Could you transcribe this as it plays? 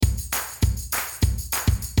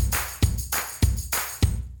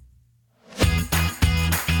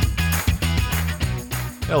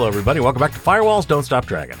Hello, everybody. Welcome back to Firewalls Don't Stop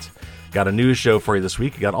Dragons. Got a news show for you this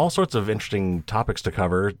week. Got all sorts of interesting topics to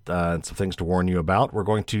cover and some things to warn you about. We're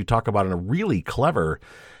going to talk about a really clever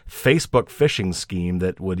Facebook phishing scheme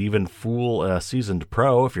that would even fool a seasoned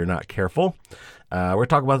pro if you're not careful. We're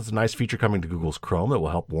talking about this nice feature coming to Google's Chrome that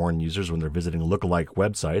will help warn users when they're visiting lookalike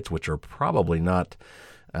websites, which are probably not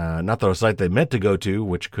the site they meant to go to,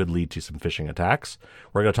 which could lead to some phishing attacks.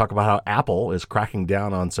 We're going to talk about how Apple is cracking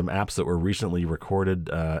down on some apps that were recently reported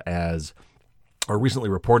as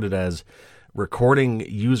recording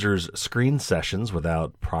users' screen sessions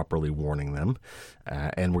without properly warning them.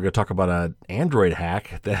 And we're going to talk about an Android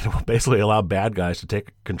hack that will basically allow bad guys to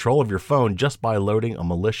take control of your phone just by loading a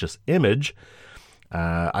malicious image.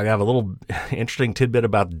 I have a little interesting tidbit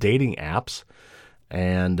about dating apps.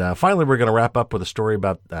 And finally, we're going to wrap up with a story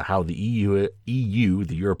about how the EU,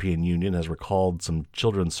 the European Union, has recalled some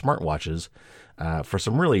children's smartwatches for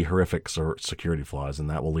some really horrific security flaws, and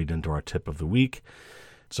that will lead into our tip of the week.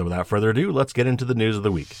 So without further ado, let's get into the news of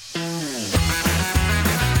the week.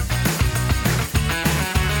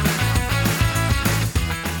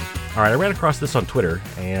 All right, I ran across this on Twitter,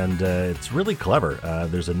 and it's really clever.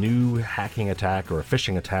 There's a new hacking attack or a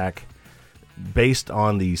phishing attack based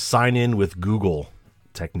on the sign-in with Google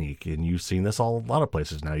technique, and you've seen this a lot of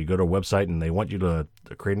places now. You go to a website and they want you to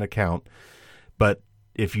create an account, but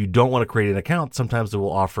if you don't want to create an account, sometimes they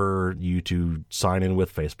will offer you to sign in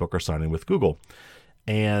with Facebook or sign in with Google.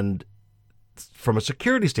 And from a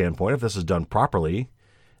security standpoint, if this is done properly,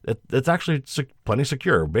 it's actually plenty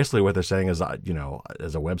secure. Basically what they're saying is, as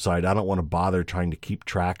a website, I don't want to bother trying to keep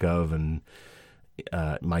track of and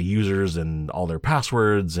my users and all their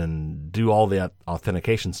passwords and do all that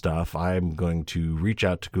authentication stuff. I'm going to reach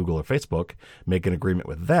out to Google or Facebook, make an agreement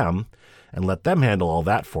with them, and let them handle all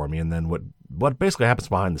that for me. And then what basically happens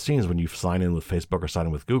behind the scenes when you sign in with Facebook or sign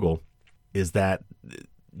in with Google is that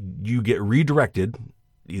you get redirected,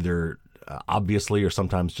 either obviously or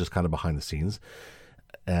sometimes just kind of behind the scenes,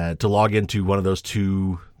 to log into one of those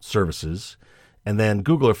two services. And then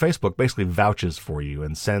Google or Facebook basically vouches for you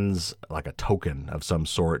and sends like a token of some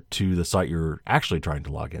sort to the site you're actually trying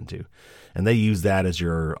to log into. And they use that as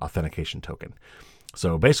your authentication token.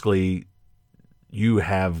 So basically, they've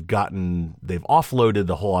offloaded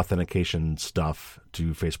the whole authentication stuff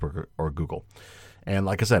to Facebook or Google. And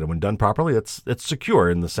like I said, when done properly, it's secure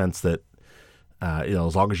in the sense that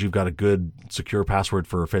as long as you've got a good secure password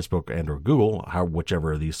for Facebook and or Google,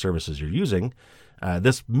 whichever of these services you're using,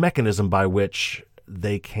 this mechanism by which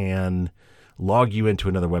they can log you into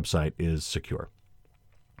another website is secure.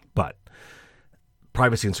 But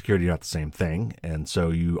privacy and security are not the same thing. And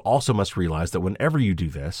so you also must realize that whenever you do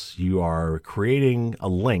this, you are creating a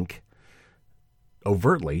link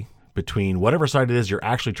overtly between whatever site it is you're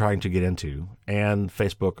actually trying to get into and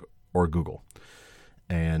Facebook or Google.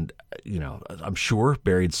 And, I'm sure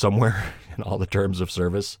buried somewhere in all the terms of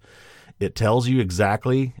service, it tells you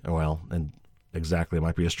exactly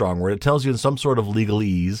might be a strong word. It tells you in some sort of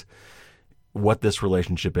legalese what this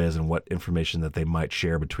relationship is and what information that they might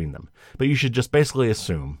share between them. But you should just basically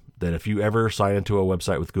assume that if you ever sign into a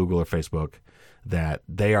website with Google or Facebook, that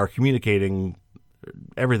they are communicating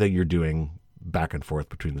everything you're doing back and forth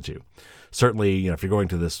between the two. Certainly, if you're going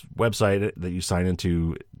to this website that you sign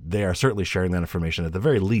into, they are certainly sharing that information. At the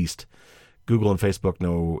very least, Google and Facebook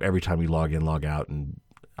know every time you log in, log out, and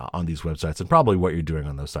on these websites, and probably what you're doing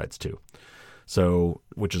on those sites too. So,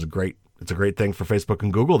 which is it's a great thing for Facebook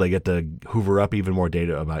and Google. They get to hoover up even more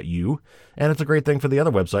data about you. And it's a great thing for the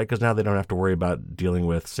other website because now they don't have to worry about dealing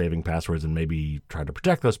with saving passwords and maybe trying to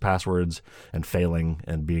protect those passwords and failing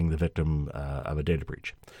and being the victim of a data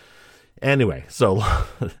breach. Anyway, so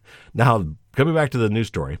now coming back to the news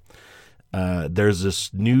story, there's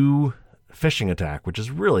this new phishing attack, which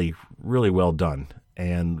is really, really well done.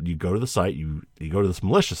 And you go to the site, you go to this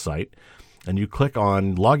malicious site, and you click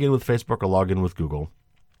on log in with Facebook or log in with Google,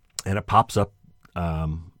 and it pops up a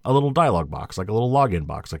little dialog box, like a little login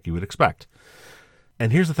box like you would expect.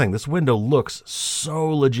 And here's the thing, this window looks so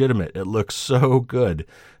legitimate. It looks so good.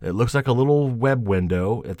 It looks like a little web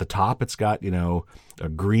window. At the top, it's got, a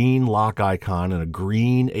green lock icon and a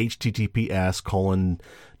green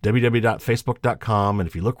https://www.facebook.com. And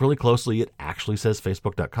if you look really closely, it actually says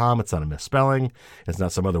facebook.com. It's not a misspelling. It's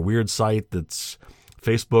not some other weird site that's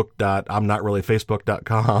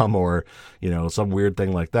facebook.imnotreallyfacebook.com or, some weird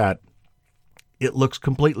thing like that. It looks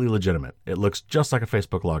completely legitimate. It looks just like a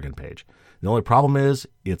Facebook login page. The only problem is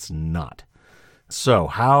it's not. So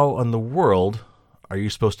how in the world are you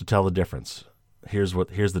supposed to tell the difference? Here's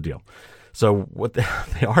the deal. So what the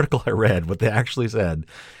article I read, what they actually said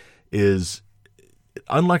is,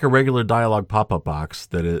 unlike a regular dialog pop-up box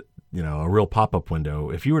that a real pop-up window,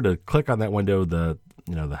 if you were to click on that window, the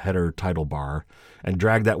header title bar, and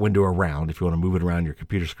drag that window around, if you want to move it around your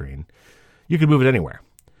computer screen, you can move it anywhere.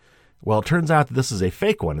 Well, it turns out that this is a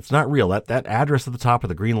fake one. It's not real. That address at the top with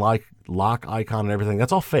the green lock icon and everything,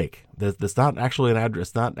 that's all fake. That's not actually an address.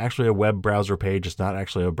 It's not actually a web browser page. It's not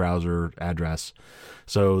actually a browser address.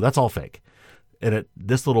 So that's all fake. And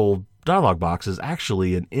this little dialog box is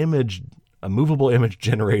actually a movable image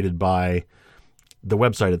generated by the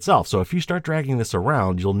website itself. So if you start dragging this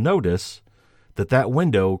around, you'll notice that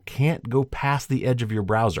window can't go past the edge of your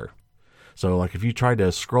browser. So like if you try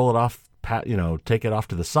to scroll it off, take it off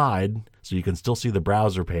to the side so you can still see the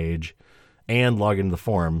browser page and log into the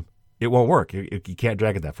form, it won't work. You can't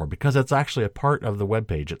drag it that far because it's actually a part of the web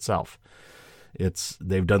page itself.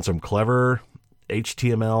 They've done some clever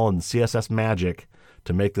HTML and CSS magic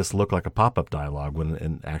to make this look like a pop-up dialog when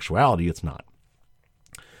in actuality it's not.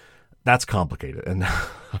 That's complicated, and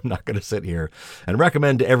I'm not going to sit here and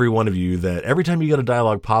recommend to every one of you that every time you get a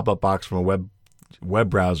dialog pop-up box from a web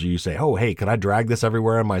browser, you say, oh, hey, can I drag this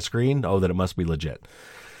everywhere on my screen? Oh, that it must be legit.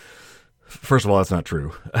 First of all, that's not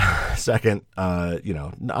true. Second, I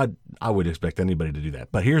would expect anybody to do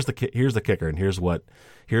that. But here's the kicker, and here's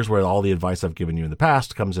where all the advice I've given you in the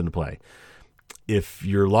past comes into play. If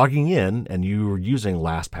you're logging in and you're using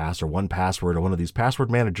LastPass or 1Password or one of these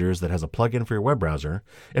password managers that has a plugin for your web browser,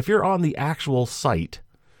 if you're on the actual site,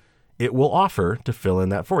 it will offer to fill in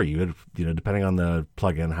that for you. Depending on the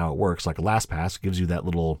plugin, how it works. Like LastPass gives you that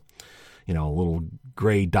little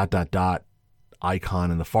gray ...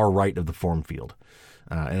 icon in the far right of the form field.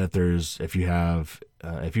 And if you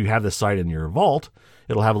have this site in your vault,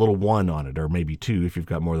 it'll have a little 1 on it, or maybe 2 if you've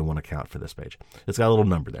got more than one account for this page. It's got a little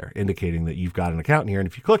number there indicating that you've got an account in here, and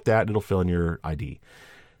if you click that, it'll fill in your ID.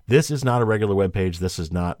 This is not a regular web page. This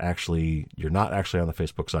is not actually, you're not actually on the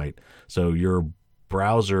Facebook site. So your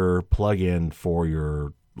browser plugin for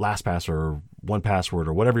your LastPass or 1Password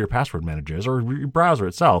or whatever your password manager is, or your browser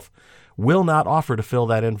itself, will not offer to fill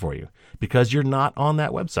that in for you because you're not on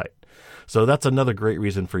that website. So that's another great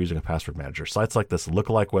reason for using a password manager. Sites like this,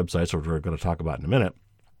 lookalike websites, which we're going to talk about in a minute,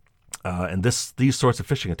 and these sorts of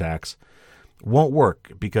phishing attacks won't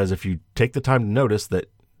work because if you take the time to notice that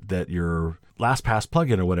your LastPass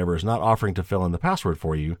plugin or whatever is not offering to fill in the password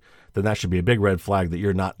for you, then that should be a big red flag that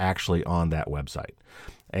you're not actually on that website.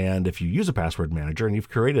 And if you use a password manager and you've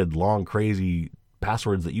created long, crazy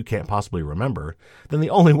passwords that you can't possibly remember, then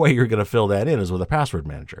the only way you're going to fill that in is with a password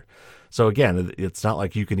manager. So again, it's not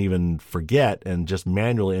like you can even forget and just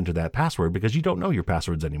manually enter that password because you don't know your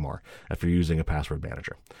passwords anymore if you're using a password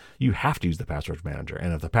manager. You have to use the password manager.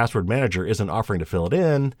 And if the password manager isn't offering to fill it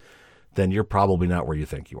in, then you're probably not where you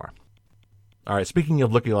think you are. All right, speaking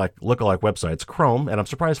of lookalike websites, Chrome, and I'm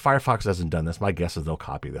surprised Firefox hasn't done this. My guess is they'll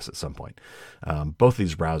copy this at some point. Both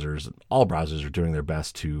these browsers, all browsers, are doing their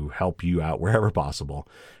best to help you out wherever possible.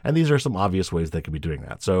 And these are some obvious ways they could be doing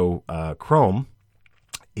that. So Chrome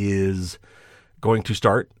is going to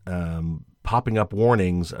start popping up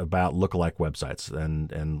warnings about lookalike websites.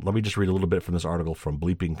 And let me just read a little bit from this article from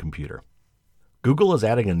Bleeping Computer. Google is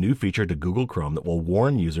adding a new feature to Google Chrome that will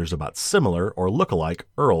warn users about similar or lookalike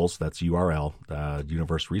URLs, that's URL,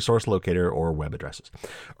 Universal Resource Locator, or web addresses,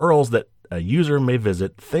 URLs that a user may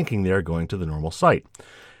visit thinking they are going to the normal site.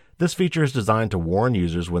 This feature is designed to warn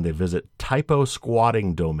users when they visit typo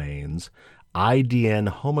squatting domains,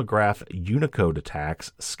 IDN homograph Unicode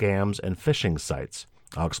attacks, scams, and phishing sites.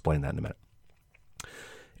 I'll explain that in a minute.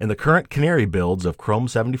 In the current Canary builds of Chrome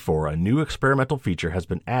 74, a new experimental feature has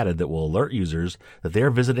been added that will alert users that they are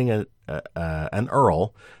visiting an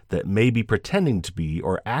URL that may be pretending to be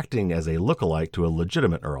or acting as a lookalike to a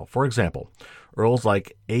legitimate URL. For example, URLs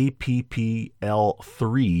like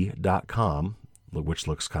appl3.com, which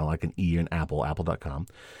looks kind of like an E in Apple, apple.com,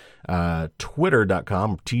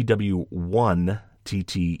 twitter.com,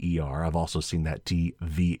 TW1TTER, I've also seen that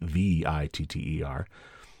TVVITTER,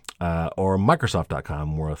 or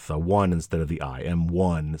Microsoft.com with a 1 instead of the I,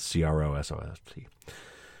 M1CROSOFT.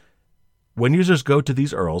 When users go to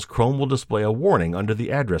these URLs, Chrome will display a warning under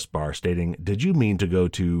the address bar stating, "Did you mean to go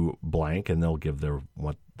to blank?" And they'll give the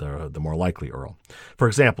more likely URL. For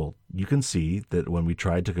example, you can see that when we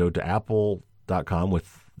tried to go to apple.com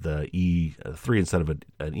with the E3 instead of an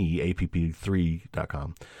E,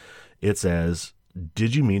 app3.com, it says,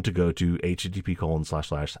 "Did you mean to go to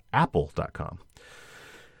http://apple.com?"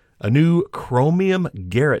 A new Chromium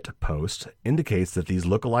Garrett post indicates that these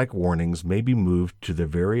lookalike warnings may be moved to their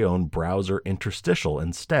very own browser interstitial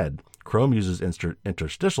instead. Chrome uses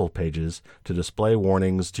interstitial pages to display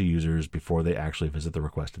warnings to users before they actually visit the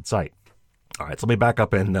requested site. All right, so let me back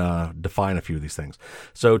up and define a few of these things.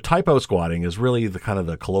 So typo squatting is really the kind of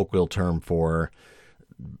the colloquial term for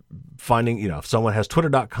finding, if someone has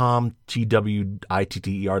twitter.com,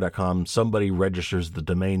 twitter.com, somebody registers the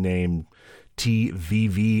domain name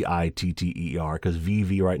tvvitter, because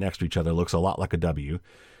VV right next to each other looks a lot like a W,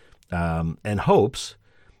 and hopes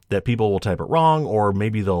that people will type it wrong, or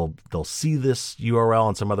maybe they'll see this URL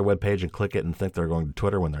on some other web page and click it and think they're going to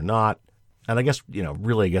Twitter when they're not. And I guess,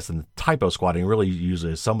 in typo squatting really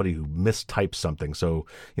uses somebody who mistypes something. So,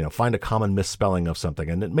 find a common misspelling of something.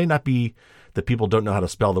 And it may not be that people don't know how to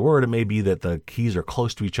spell the word. It may be that the keys are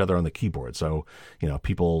close to each other on the keyboard. So,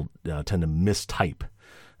 people tend to mistype.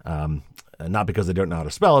 Not because they don't know how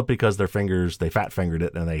to spell it, because their fingers, they fat fingered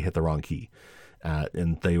it and they hit the wrong key.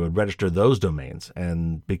 And they would register those domains.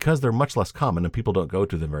 And because they're much less common and people don't go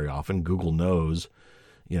to them very often, Google knows,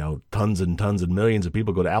 tons and tons and millions of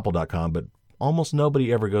people go to apple.com, but almost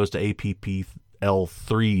nobody ever goes to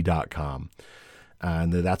appl3.com.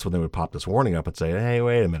 And that's when they would pop this warning up and say, hey,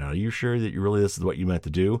 wait a minute, are you sure that this is what you meant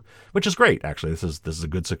to do? Which is great, actually. This is a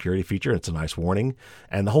good security feature. It's a nice warning.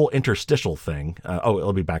 And the whole interstitial thing,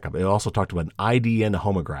 let me back up. It also talked about an IDN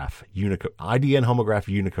homograph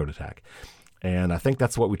Unicode attack. And I think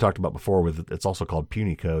that's what we talked about before it's also called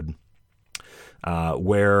Punycode,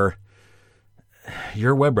 where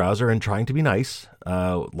your web browser, in trying to be nice,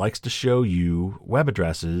 likes to show you web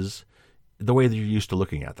addresses the way that you're used to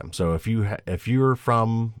looking at them. So if you're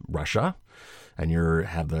from Russia and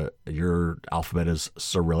your alphabet is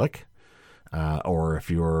Cyrillic, or if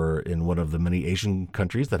you're in one of the many Asian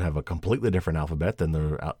countries that have a completely different alphabet than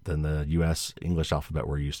the U.S. English alphabet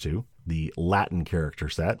we're used to, the Latin character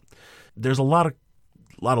set, there's a lot of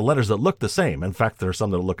letters that look the same. In fact, there are some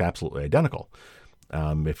that look absolutely identical.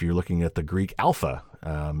 If you're looking at the Greek alpha,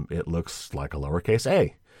 it looks like a lowercase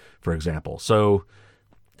a, for example. So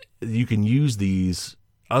you can use these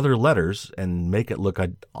other letters and make it look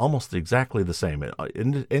almost exactly the same,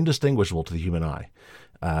 indistinguishable to the human eye.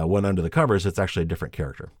 When under the covers, it's actually a different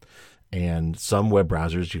character. And some web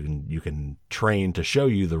browsers you can train to show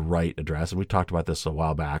you the right address. And we talked about this a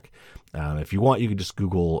while back. If you want, you can just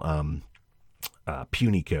Google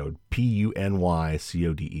Punycode,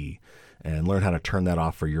 Punycode, and learn how to turn that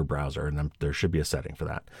off for your browser. And there should be a setting for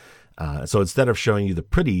that. So instead of showing you the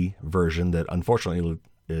pretty version that unfortunately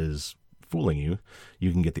is fooling you,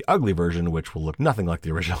 you can get the ugly version, which will look nothing like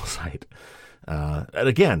the original site. And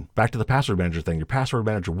again, back to the password manager thing, your password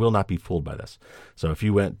manager will not be fooled by this. So if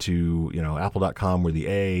you went to, apple.com where the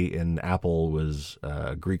A in Apple was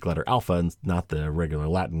a Greek letter alpha and not the regular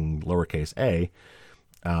Latin lowercase a,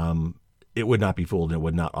 it would not be fooled, and it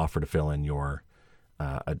would not offer to fill in your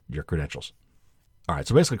credentials. All right,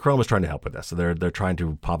 so basically Chrome is trying to help with this. So they're trying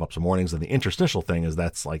to pop up some warnings, and the interstitial thing is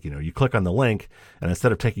that's like, you click on the link, and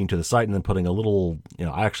instead of taking you to the site and then putting a little,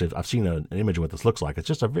 I've seen an image of what this looks like. It's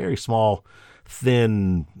just a very small,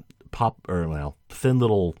 thin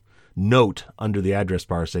little note under the address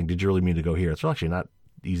bar saying, did you really mean to go here? It's actually not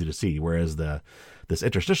easy to see, whereas this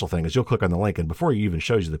interstitial thing is you'll click on the link, and before you even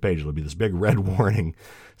shows you the page, it'll be this big red warning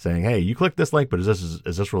saying, hey, you clicked this link, but is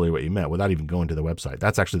this really what you meant, without even going to the website.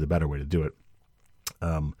 That's actually the better way to do it.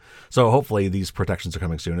 So hopefully these protections are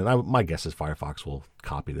coming soon, and my guess is Firefox will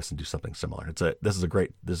copy this and do something similar. This is a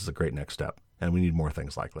great next step, and we need more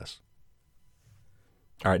things like this.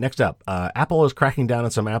 All right, next up, Apple is cracking down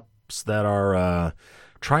on some apps that are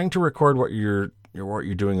trying to record what you're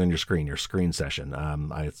doing on your screen session.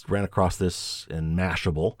 I ran across this in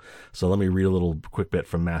Mashable, so let me read a little quick bit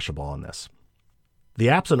from Mashable on this. The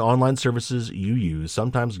apps and online services you use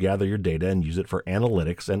sometimes gather your data and use it for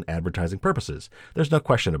analytics and advertising purposes. There's no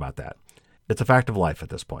question about that. It's a fact of life at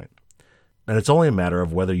this point. And it's only a matter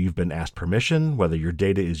of whether you've been asked permission, whether your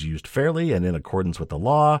data is used fairly and in accordance with the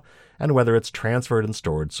law, and whether it's transferred and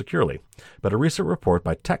stored securely. But a recent report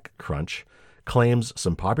by TechCrunch claims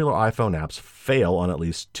some popular iPhone apps fail on at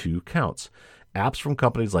least 2 counts. Apps from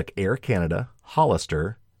companies like Air Canada,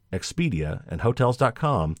 Hollister, Expedia, and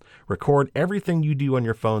Hotels.com record everything you do on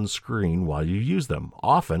your phone's screen while you use them,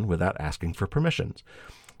 often without asking for permissions.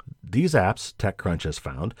 These apps, TechCrunch has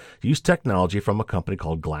found, use technology from a company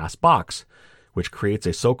called Glassbox, which creates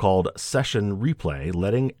a so-called session replay,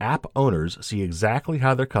 letting app owners see exactly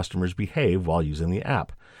how their customers behave while using the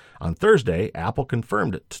app. On Thursday, Apple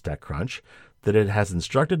confirmed to TechCrunch that it has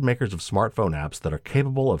instructed makers of smartphone apps that are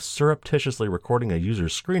capable of surreptitiously recording a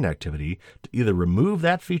user's screen activity to either remove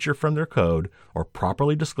that feature from their code or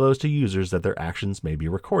properly disclose to users that their actions may be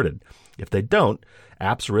recorded. If they don't,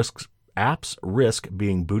 apps apps risk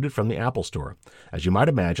being booted from the Apple Store. As you might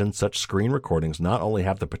imagine, such screen recordings not only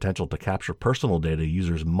have the potential to capture personal data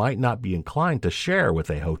users might not be inclined to share with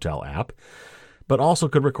a hotel app, but also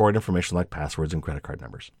could record information like passwords and credit card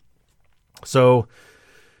numbers. So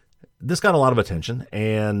this got a lot of attention,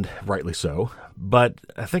 and rightly so. But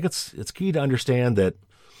I think it's key to understand that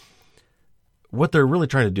what they're really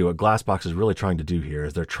trying to do, what Glassbox is really trying to do here,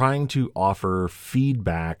 is they're trying to offer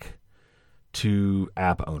feedback to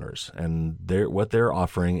app owners. And what they're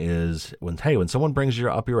offering is, when someone brings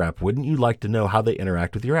up your app, wouldn't you like to know how they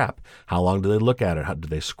interact with your app? How long do they look at it? How do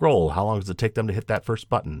they scroll? How long does it take them to hit that first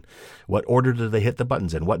button? What order do they hit the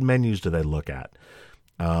buttons in? What menus do they look at?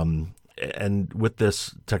 And with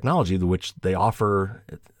this technology, which they offer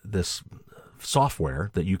this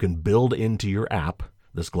software that you can build into your app,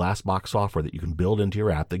 this Glassbox software that you can build into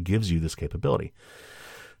your app that gives you this capability.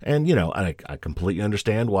 And, I completely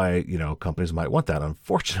understand why, companies might want that.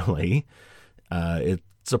 Unfortunately,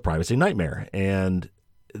 it's a privacy nightmare, and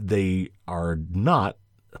they are not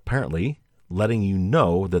apparently letting you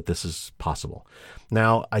know that this is possible.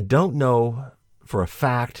 Now, I don't know for a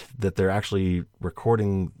fact that they're actually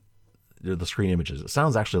recording the screen images. It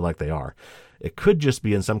sounds actually like they are. It could just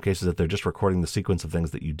be in some cases that they're just recording the sequence of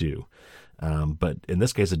things that you do. But in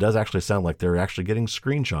this case, it does actually sound like they're actually getting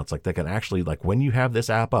screenshots. Like they can actually, like when you have this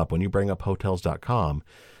app up, when you bring up Hotels.com,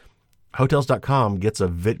 Hotels.com gets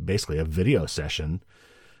basically a video session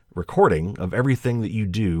recording of everything that you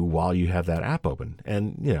do while you have that app open.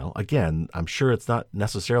 And, again, I'm sure it's not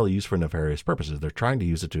necessarily used for nefarious purposes. They're trying to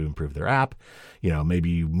use it to improve their app. Maybe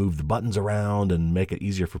you move the buttons around and make it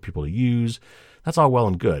easier for people to use. That's all well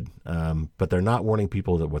and good. But they're not warning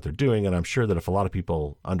people that what they're doing. And I'm sure that if a lot of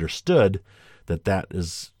people understood that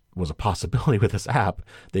was a possibility with this app,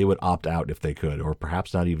 they would opt out if they could, or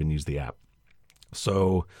perhaps not even use the app.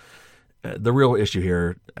 So the real issue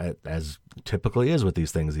here, as typically is with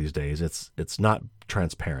these things these days, it's not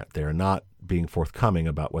transparent. They're not being forthcoming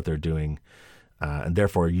about what they're doing, and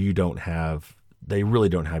therefore they really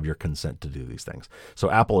don't have your consent to do these things.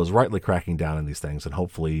 So Apple is rightly cracking down on these things, and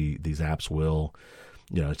hopefully these apps will,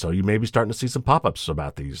 so you may be starting to see some pop-ups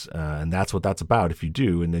about these, and that's what that's about if you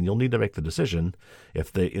do, and then you'll need to make the decision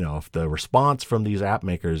if the response from these app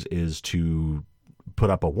makers is to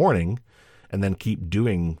put up a warning and then keep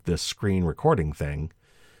doing this screen recording thing,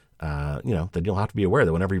 then you'll have to be aware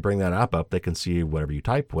that whenever you bring that app up, they can see whatever you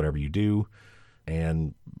type, whatever you do,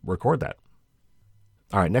 and record that.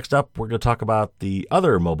 All right, next up, we're going to talk about the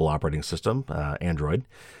other mobile operating system, Android,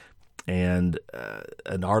 and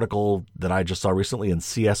an article that I just saw recently in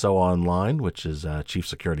CSO Online, which is Chief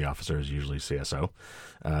Security Officer is usually CSO.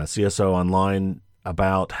 CSO Online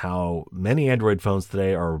about how many Android phones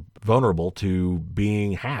today are vulnerable to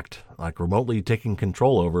being hacked, like remotely taking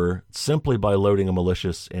control over simply by loading a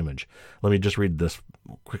malicious image. Let me just read this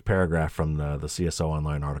quick paragraph from the CSO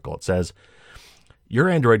Online article. It says, your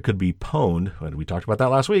Android could be pwned. We talked about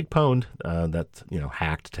that last week. Pwned, that's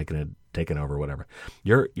hacked, taken over, whatever.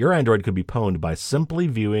 Your Android could be pwned by simply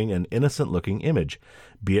viewing an innocent-looking image,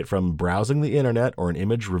 be it from browsing the internet or an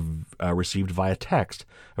image received via text,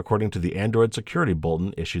 according to the Android Security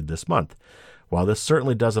Bulletin issued this month. While this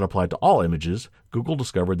certainly doesn't apply to all images, Google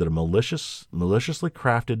discovered that a maliciously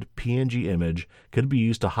crafted PNG image could be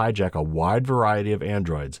used to hijack a wide variety of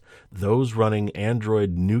Androids, those running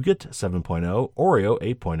Android Nougat 7.0, Oreo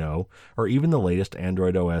 8.0, or even the latest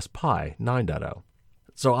Android OS Pie 9.0.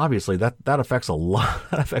 So obviously that affects a lot.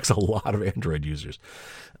 That affects a lot of Android users,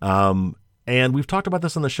 and we've talked about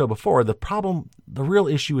this on the show before. The real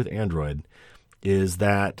issue with Android is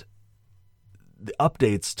that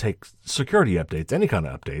the security updates, any kind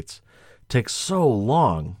of updates, take so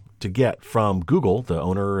long to get from Google, the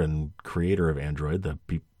owner and creator of Android,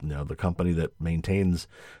 the company that maintains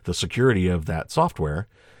the security of that software,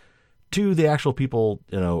 to the actual people,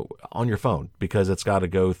 on your phone, because it's got to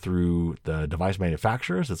go through the device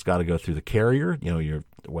manufacturers. It's got to go through the carrier,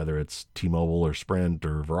 whether it's T-Mobile or Sprint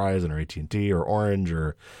or Verizon or AT&T or Orange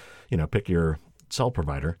or, pick your cell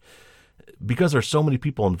provider. Because there's so many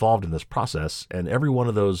people involved in this process, and every one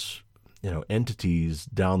of those, entities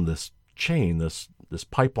down this chain, this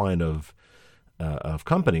pipeline of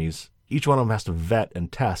companies, each one of them has to vet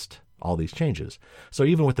and test all these changes. So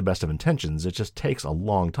even with the best of intentions, it just takes a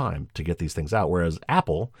long time to get these things out. Whereas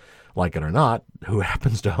Apple, like it or not, who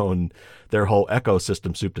happens to own their whole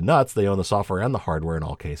ecosystem soup to nuts, they own the software and the hardware in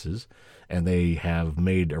all cases, and they have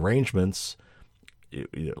made arrangements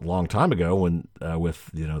a long time ago when with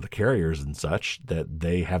the carriers and such that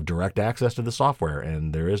they have direct access to the software,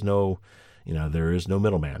 and there is no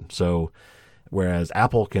middleman. So whereas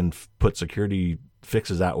Apple can put security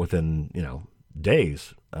fixes out within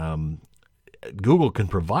days. Google can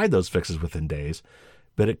provide those fixes within days,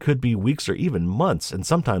 but it could be weeks or even months, and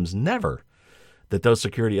sometimes never, that those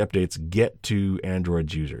security updates get to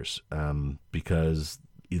Android users, because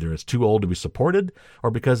either it's too old to be supported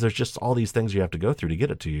or because there's just all these things you have to go through to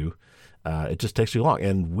get it to you. It just takes too long.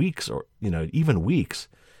 And weeks, or even weeks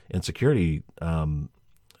in security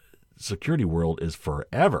world is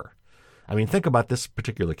forever. I mean, think about this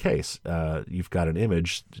particular case. You've got an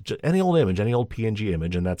image, any old PNG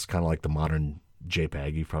image, and that's kind of like the modern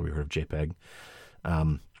JPEG. You've probably heard of JPEG.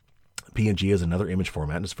 PNG is another image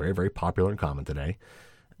format, and it's very, very popular and common today.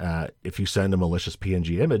 If you send a malicious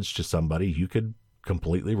PNG image to somebody, you could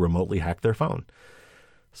completely remotely hack their phone.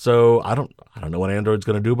 So I don't know what Android's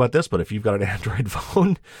going to do about this, but if you've got an Android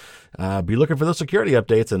phone, be looking for those security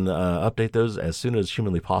updates and update those as soon as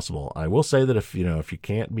humanly possible. I will say that if you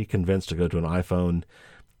can't be convinced to go to an iPhone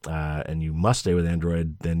and you must stay with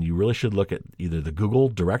Android, then you really should look at either the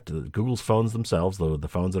Google's phones themselves, the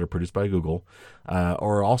phones that are produced by Google,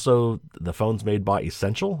 or also the phones made by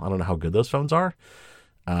Essential. I don't know how good those phones are.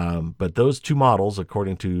 But those two models,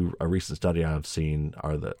 according to a recent study I've seen,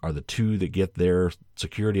 are the two that get their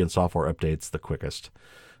security and software updates the quickest.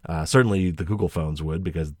 Certainly the Google phones would,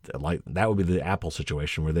 because that would be the Apple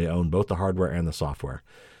situation where they own both the hardware and the software,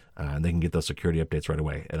 and they can get those security updates right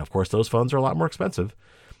away. And of course, those phones are a lot more expensive.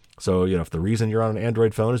 So if the reason you're on an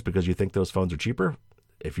Android phone is because you think those phones are cheaper,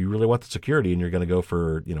 if you really want the security and you're going to go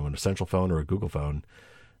for an Essential phone or a Google phone,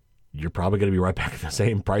 you're probably going to be right back in the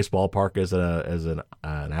same price ballpark as an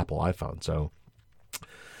Apple iPhone. So,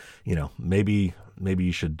 maybe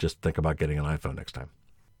you should just think about getting an iPhone next time.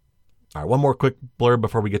 All right, one more quick blurb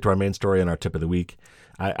before we get to our main story and our tip of the week.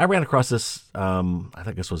 I ran across this, I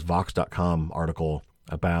think this was Vox.com article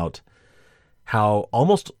about how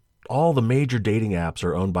almost all the major dating apps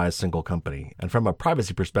are owned by a single company. And from a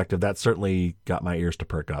privacy perspective, that certainly got my ears to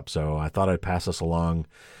perk up. So I thought I'd pass this along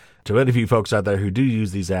to any of you folks out there who do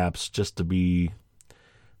use these apps, just to be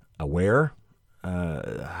aware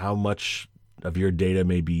how much of your data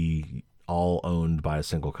may be all owned by a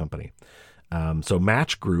single company. So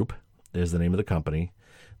Match Group is the name of the company,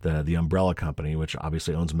 the umbrella company, which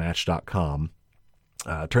obviously owns Match.com.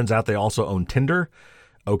 Turns out they also own Tinder,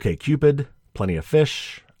 OkCupid, Plenty of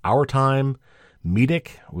Fish, Our Time,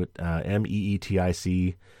 Meetic, with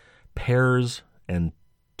Meetic, Pairs, and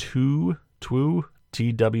Twoo,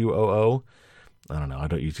 TWOO. I don't know. I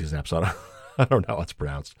don't use these apps, so I don't know how it's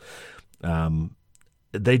pronounced.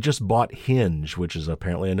 They just bought Hinge, which is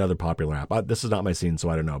apparently another popular app. This is not my scene, so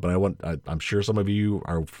I don't know. But I'm sure some of you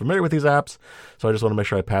are familiar with these apps, so I just want to make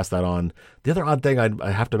sure I pass that on. The other odd thing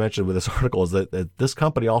I have to mention with this article is that this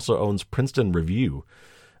company also owns Princeton Review,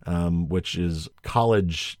 which is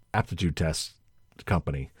college aptitude test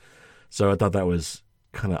company. So I thought that was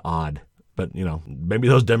kind of odd. But, maybe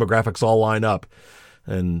those demographics all line up,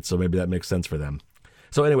 and so maybe that makes sense for them.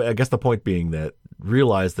 So anyway, I guess the point being that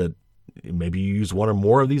realize that maybe you use one or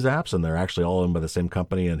more of these apps and they're actually all owned by the same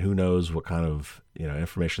company, and who knows what kind of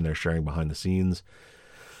information they're sharing behind the scenes.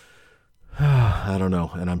 I don't know,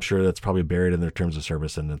 and I'm sure that's probably buried in their terms of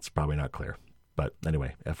service, and it's probably not clear. But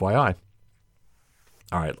anyway, FYI.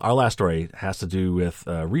 All right, our last story has to do with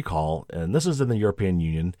recall, and this is in the European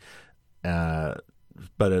Union.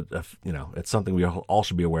 But it's something we all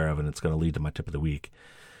should be aware of, and it's going to lead to my tip of the week.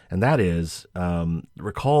 And that is,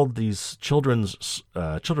 recall these children's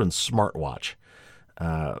smartwatch.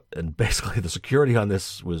 And basically the security on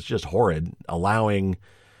this was just horrid, allowing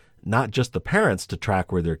not just the parents to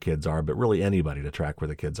track where their kids are, but really anybody to track where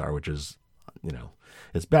the kids are, which is,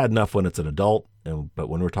 it's bad enough when it's an adult, but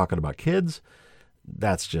when we're talking about kids,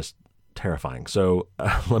 that's just terrifying. So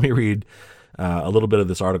let me read a little bit of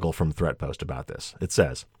this article from ThreatPost about this. It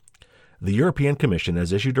says, the European Commission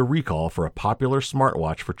has issued a recall for a popular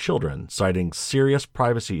smartwatch for children, citing serious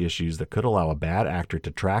privacy issues that could allow a bad actor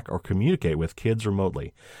to track or communicate with kids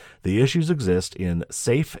remotely. The issues exist in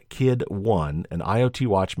SafeKid 1, an IoT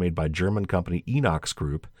watch made by German company Enox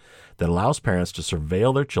Group that allows parents to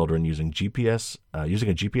surveil their children using a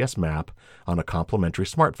GPS map on a complementary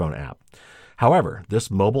smartphone app. However,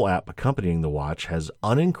 this mobile app accompanying the watch has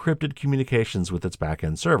unencrypted communications with its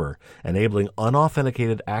backend server, enabling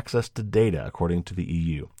unauthenticated access to data, according to the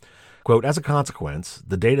EU. Quote, as a consequence,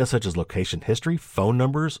 the data such as location history, phone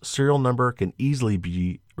numbers, serial number can easily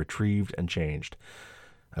be retrieved and changed,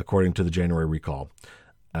 according to the January recall.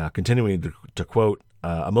 Continuing to quote,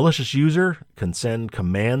 a malicious user can send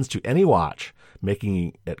commands to any watch,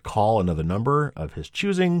 making it call another number of his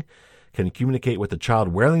choosing, can communicate with the child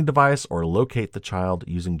wearing the device, or locate the child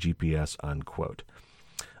using GPS, unquote.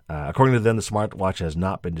 According to them, the smartwatch has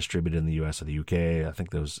not been distributed in the U.S. or the U.K. I think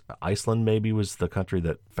Iceland maybe was the country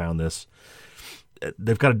that found this.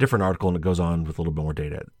 They've got a different article, and it goes on with a little bit more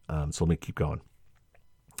data. So let me keep going.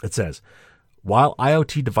 It says, while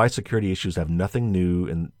IoT device security issues are nothing new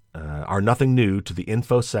to the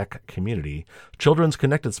InfoSec community, children's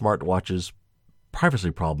connected smartwatches'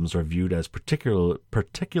 privacy problems are viewed as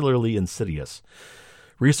particularly insidious.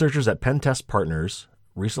 Researchers at Pentest Partners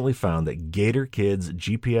recently found that Gator Kids'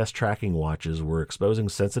 GPS tracking watches were exposing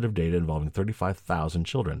sensitive data involving 35,000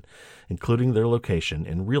 children, including their location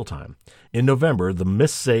in real time. In November, the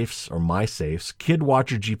MySafe's Kid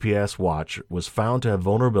Watcher GPS watch was found to have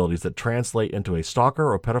vulnerabilities that translate into a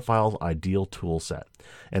stalker or pedophile's ideal tool set.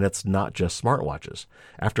 And it's not just smartwatches.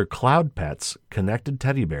 After Cloud Pets, connected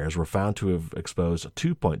teddy bears were found to have exposed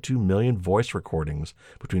 2.2 million voice recordings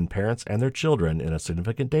between parents and their children in a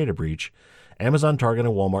significant data breach, Amazon, Target,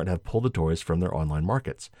 and Walmart have pulled the toys from their online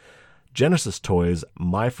markets. Genesis Toys'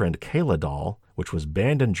 My Friend Kayla doll, which was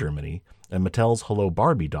banned in Germany, and Mattel's Hello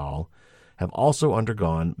Barbie doll have also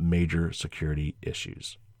undergone major security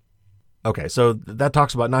issues. Okay, so that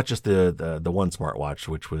talks about not just the one smartwatch,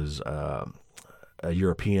 which was a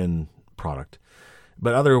European product,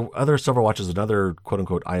 but other several watches and other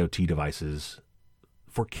quote-unquote IoT devices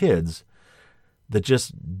for kids that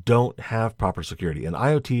just don't have proper security. And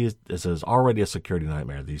IoT is already a security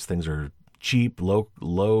nightmare. These things are cheap,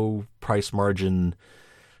 low price margin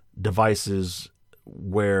devices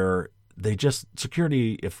where they just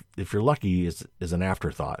security, if you're lucky, is an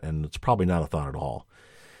afterthought, and it's probably not a thought at all.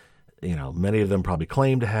 You know, many of them probably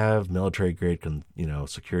claim to have military grade,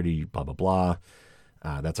 security, blah blah blah.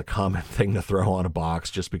 That's a common thing to throw on a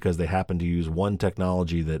box just because they happen to use one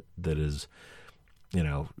technology that is,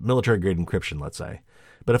 military grade encryption, let's say.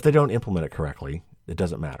 But if they don't implement it correctly, it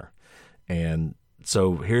doesn't matter. And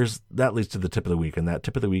so that leads to the tip of the week. And that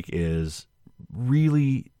tip of the week is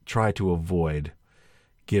really try to avoid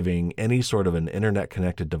giving any sort of an internet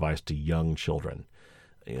connected device to young children,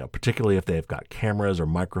 particularly if they've got cameras or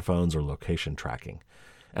microphones or location tracking.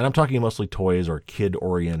 And I'm talking mostly toys or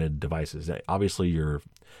kid-oriented devices. Obviously, a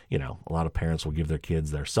lot of parents will give their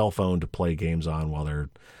kids their cell phone to play games on while they're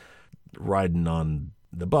riding on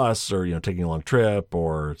the bus or, taking a long trip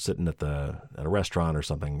or sitting at a restaurant or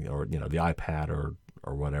something, or, the iPad or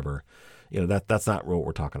whatever. That's not what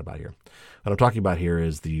we're talking about here. What I'm talking about here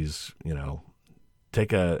is these,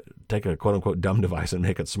 take a quote-unquote dumb device and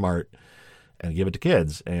make it smart and give it to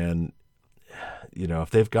kids. And,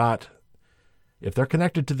 if they're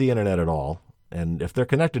connected to the internet at all, and if they're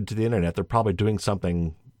connected to the internet, they're probably doing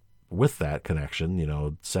something with that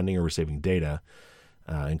connection, sending or receiving data,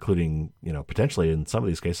 including, potentially in some of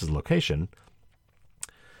these cases, location.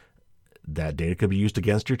 That data could be used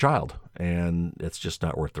against your child, and it's just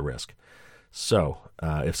not worth the risk. So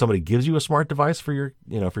if somebody gives you a smart device for your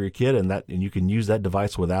kid, and you can use that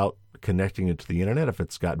device without connecting it to the internet, if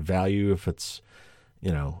it's got value, if it's,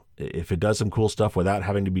 if it does some cool stuff without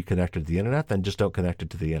having to be connected to the internet, then just don't connect it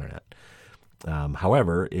to the internet.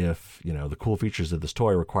 However, if, the cool features of this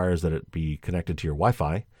toy requires that it be connected to your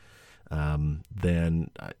Wi-Fi, then,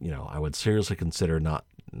 I would seriously consider not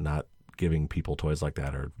giving people toys like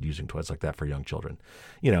that or using toys like that for young children.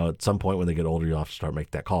 At some point when they get older, you'll have to start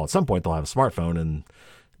making that call. At some point, they'll have a smartphone, and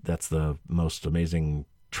that's the most amazing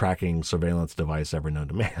tracking surveillance device ever known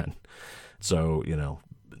to man. So,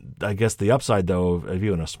 I guess the upside, though, of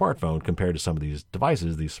even a smartphone compared to some of these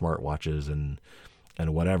devices, these smartwatches and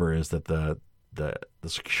whatever, is that the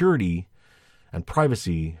security and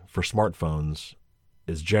privacy for smartphones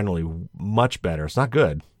is generally much better. It's not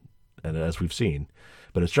good, and as we've seen,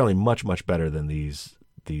 but it's generally much, much better than these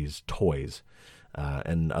toys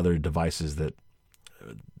and other devices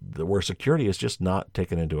where security is just not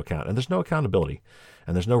taken into account. And there's no accountability,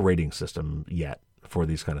 and there's no rating system yet for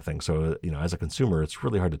these kind of things. So, as a consumer, it's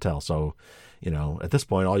really hard to tell. So, at this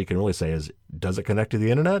point, all you can really say is, does it connect to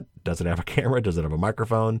the internet? Does it have a camera? Does it have a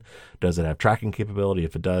microphone? Does it have tracking capability?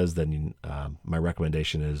 If it does, then my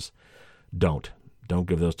recommendation is don't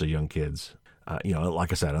give those to young kids.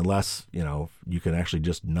 Like I said, unless, you can actually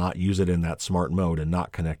just not use it in that smart mode and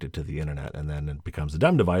not connect it to the internet, and then it becomes a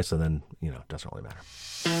dumb device, and then, it doesn't really matter.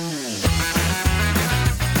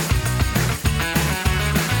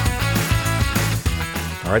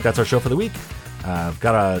 All right, that's our show for the week. I've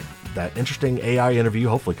got that interesting AI interview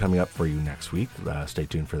hopefully coming up for you next week. Stay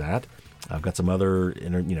tuned for that. I've got some other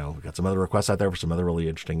requests out there for some other really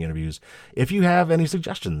interesting interviews. If you have any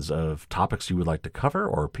suggestions of topics you would like to cover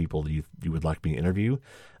or people you would like me to interview,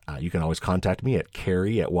 you can always contact me at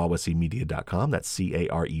Carey@wawaseemedia.com. That's Carey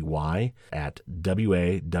 @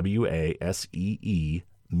 WAWASEE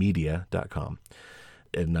media.com.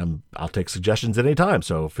 and I'll take suggestions at any time.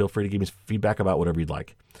 So feel free to give me feedback about whatever you'd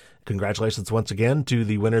like. Congratulations once again to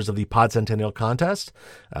the winners of the Podcentennial contest.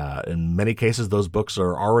 In many cases, those books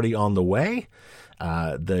are already on the way.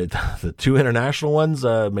 The two international ones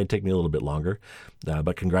may take me a little bit longer,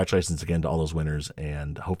 but congratulations again to all those winners,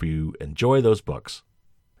 and hope you enjoy those books.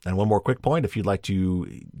 And one more quick point, if you'd like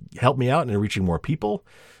to help me out in reaching more people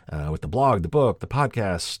with the blog, the book, the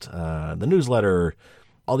podcast, the newsletter,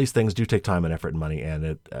 all these things do take time and effort and money, and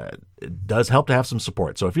it does help to have some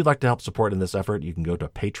support. So if you'd like to help support in this effort, you can go to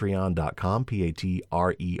patreon.com,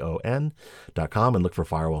 patreon.com, and look for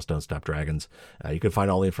Firewalls Don't Stop Dragons. You can find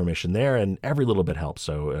all the information there, and every little bit helps.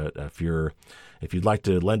 So if you'd like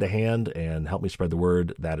to lend a hand and help me spread the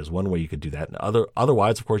word, that is one way you could do that. And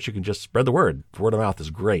otherwise, of course, you can just spread the word. Word of mouth is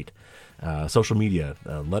great. Social media,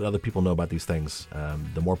 let other people know about these things.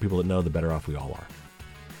 The more people that know, the better off we all are.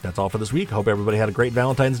 That's all for this week. Hope everybody had a great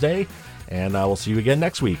Valentine's Day, and we'll see you again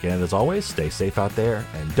next week. And as always, stay safe out there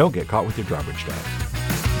and don't get caught with your drawbridge down.